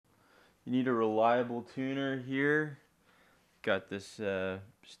You need a reliable tuner here. Got this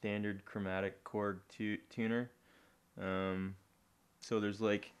standard chromatic chord tuner. So there's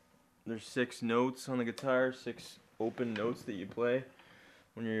 6 notes on the guitar, 6 open notes that you play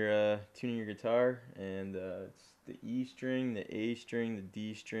when you're tuning your guitar, and it's the E string, the A string, the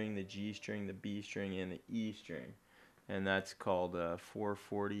D string, the G string, the B string, and the E string, and that's called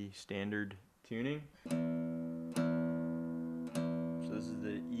 440 standard tuning. So this is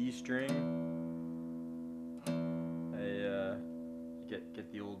the E string. I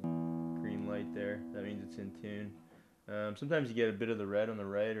get the old green light there. That means it's in tune. Sometimes you get a bit of the red on the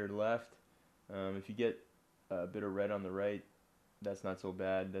right or left. If you get a bit of red on the right, that's not so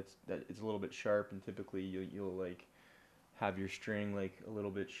bad. It's a little bit sharp, and typically you'll like have your string like a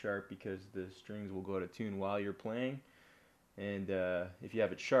little bit sharp because the strings will go out of tune while you're playing. And if you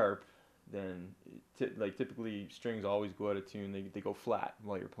have it sharp, then typically strings always go out of tune. They go flat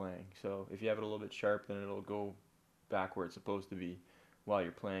while you're playing. So if you have it a little bit sharp, then it'll go back where it's supposed to be while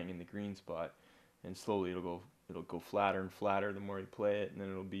you're playing in the green spot, and slowly it'll go flatter and flatter the more you play it, and then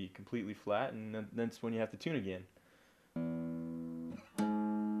it'll be completely flat, and then that's when you have to tune again.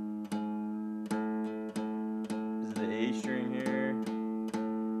 This is the A string here.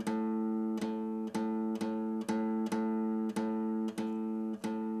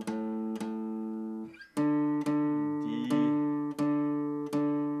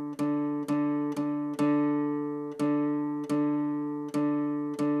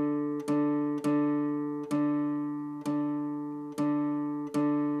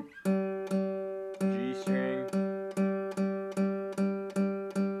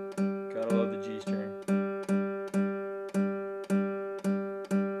 Gotta love the G string.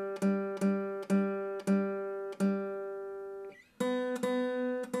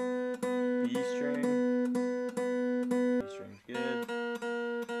 B string. B string's good. Get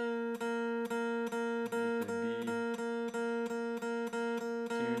the B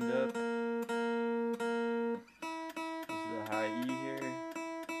tuned up. This is the high E here.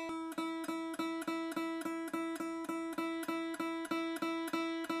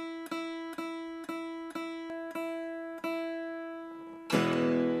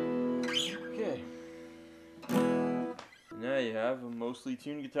 Okay. Now you have a mostly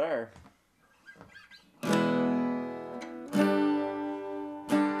tuned guitar.